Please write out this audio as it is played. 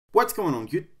What's going on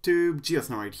YouTube?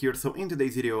 GeoSnowRight here. So in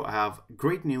today's video I have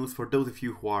great news for those of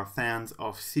you who are fans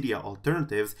of Cydia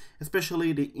alternatives,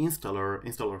 especially the installer,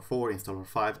 installer 4, installer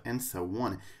 5 and so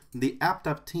on. The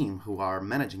AppTapp team, who are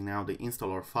managing now the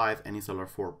installer 5 and installer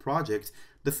 4 projects,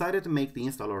 decided to make the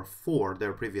installer 4,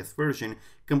 their previous version,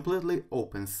 completely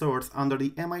open source under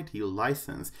the MIT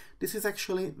license. This is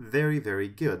actually very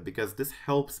good because this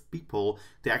helps people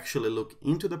to actually look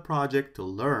into the project, to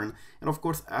learn, and of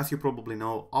course, as you probably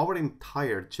know, our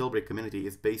entire jailbreak community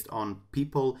is based on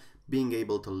people being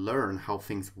able to learn how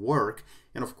things work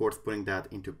and of course putting that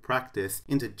into practice,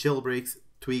 into jailbreaks,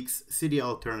 tweaks, Cydia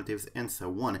alternatives, and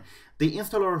so on. The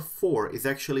installer 4 is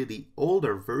actually the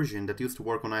older version that used to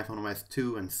work on iPhoneOS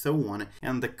 2 and so on,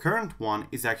 and the current one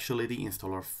is actually the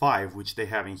installer 5, which they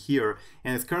have in here,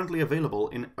 and is currently available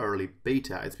in early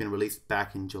beta. It's been released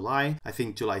back in July, I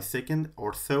think July 2nd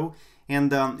or so,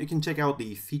 and you can check out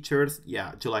the features,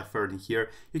 yeah, July 3rd in here.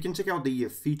 You can check out the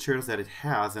features that it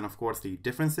has and of course the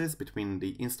differences between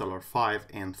the installer 5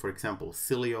 and, for example,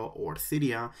 Cilio or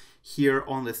Cydia here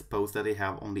on this post that they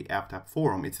have on the AppTapp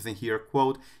forum. It says in here,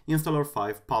 quote, installer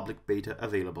 5 public beta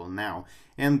available now.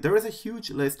 And there is a huge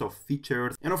list of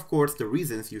features and of course the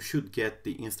reasons you should get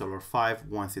the installer 5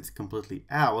 once it's completely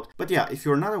out. But yeah, if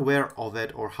you're not aware of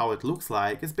it or how it looks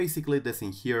like, it's basically this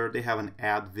in here. They have an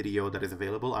ad video that is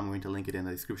available. I'm going to link it in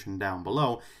the description down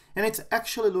below. And it's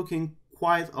actually looking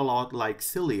quite a lot like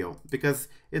Cilio because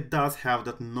it does have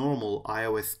that normal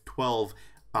iOS 12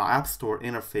 App Store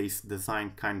interface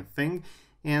design kind of thing.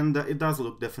 And it does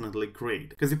look definitely great.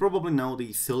 Because you probably know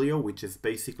the Cilio, which is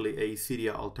basically a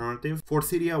Cydia alternative for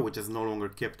Cydia, which is no longer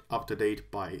kept up to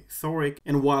date by Thoric.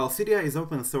 And while Cydia is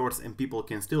open source and people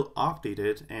can still update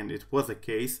it, and it was the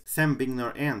case, Sam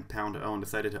Bigner and PoundOwn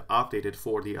decided to update it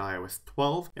for the iOS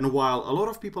 12. And while a lot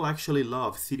of people actually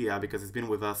love Cydia because it's been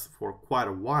with us for quite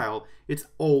a while, it's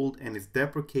old and it's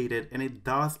deprecated and it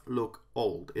does look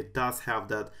old. It does have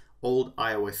that old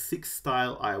iOS 6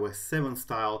 style, iOS 7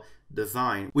 style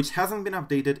design, which hasn't been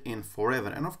updated in forever,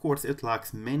 and of course it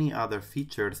lacks many other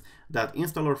features that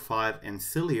installer 5 and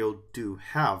Cilio do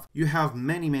have. You have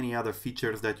many other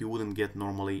features that you wouldn't get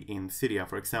normally in Cydia.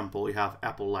 For example, you have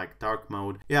Apple-like dark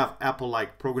mode, you have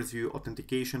Apple-like progress view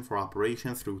authentication for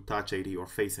operations through Touch ID or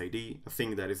Face ID, a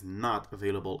thing that is not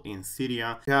available in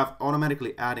Cydia. You have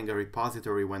automatically adding a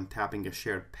repository when tapping a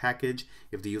shared package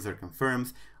if the user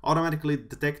confirms, automatically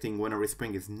detecting when a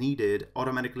respring is needed,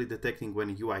 automatically detecting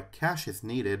when UI cache is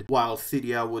needed, while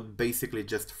Cydia would basically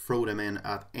just throw them in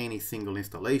at any single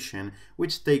installation,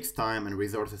 which takes time and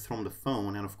resources from the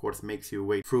phone and of course makes you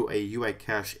wait through a UI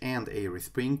cache and a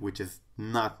respring, which is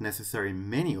not necessary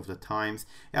many of the times.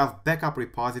 You have backup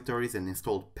repositories and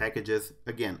installed packages,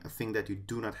 again, a thing that you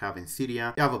do not have in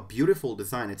Cydia. You have a beautiful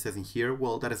design, it says in here.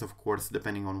 Well, that is of course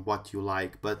depending on what you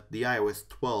like, but the iOS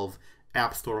 12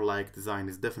 App Store-like design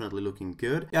is definitely looking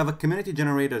good. You have a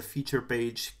community-generated feature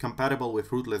page compatible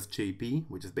with rootless JP,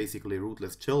 which is basically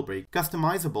rootless jailbreak,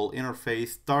 customizable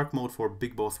interface, dark mode for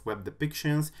Big Boss web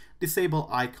depictions, disable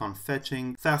icon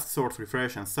fetching, fast source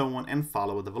refresh and so on, and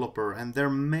follow a developer. And there are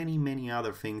many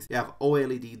other things. You have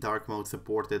OLED dark mode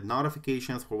supported,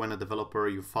 notifications for when a developer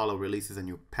you follow releases a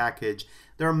new package.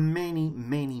 There are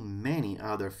many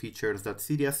other features that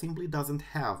Cydia simply doesn't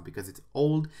have because it's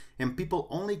old and people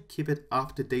only keep it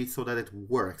up to date so that it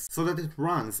works, so that it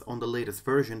runs on the latest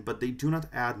version, but they do not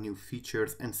add new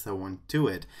features and so on to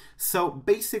it. So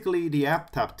basically the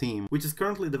AppTapp team, which is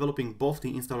currently developing both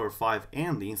the installer 5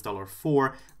 and the installer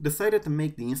 4, decided to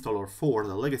make the installer 4,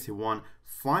 the legacy one,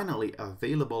 finally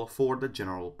available for the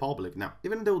general public. Now,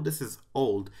 even though this is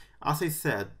old, as I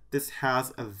said, this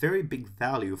has a very big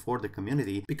value for the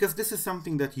community because this is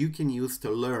something that you can use to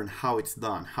learn how it's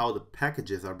done, how the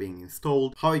packages are being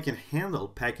installed, how you can handle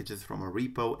packages from a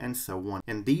repo and so on.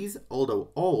 And these, although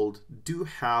old, do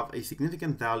have a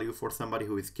significant value for somebody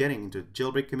who is getting into the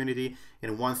jailbreak community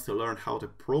and wants to learn how to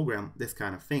program this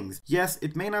kind of things. Yes,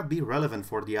 it may not be relevant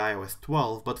for the iOS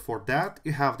 12, but for that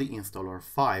you have the installer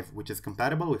 5, which is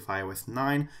compatible with iOS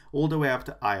 9 all the way up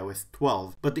to iOS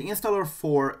 12. But the installer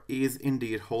 4 is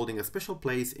indeed holding a special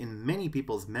place in many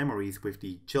people's memories with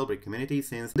the jailbreak community,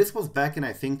 since this was back in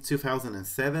I think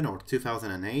 2007 or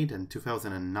 2008 and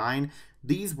 2009.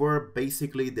 These were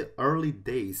basically the early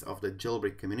days of the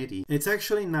jailbreak community. And it's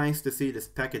actually nice to see this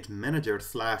package manager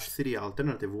slash Cydia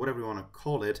alternative, whatever you want to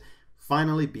call it,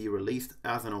 finally be released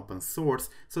as an open source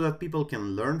so that people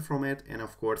can learn from it and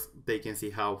of course they can see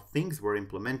how things were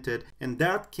implemented, and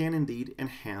that can indeed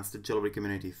enhance the jailbreak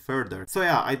community further. So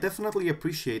yeah, I definitely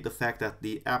appreciate the fact that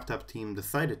the AppTapp team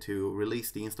decided to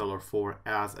release the installer 4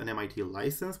 as an MIT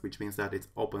license, which means that it's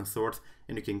open source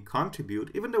and you can contribute.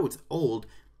 Even though it's old,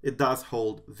 It does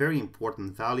hold very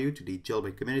important value to the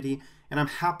jailbreak community, and I'm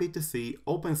happy to see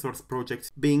open source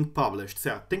projects being published.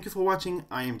 So thank you for watching.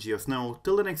 I am GeoSnow.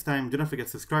 Till the next time, do not forget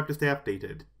to subscribe to stay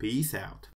updated. Peace out.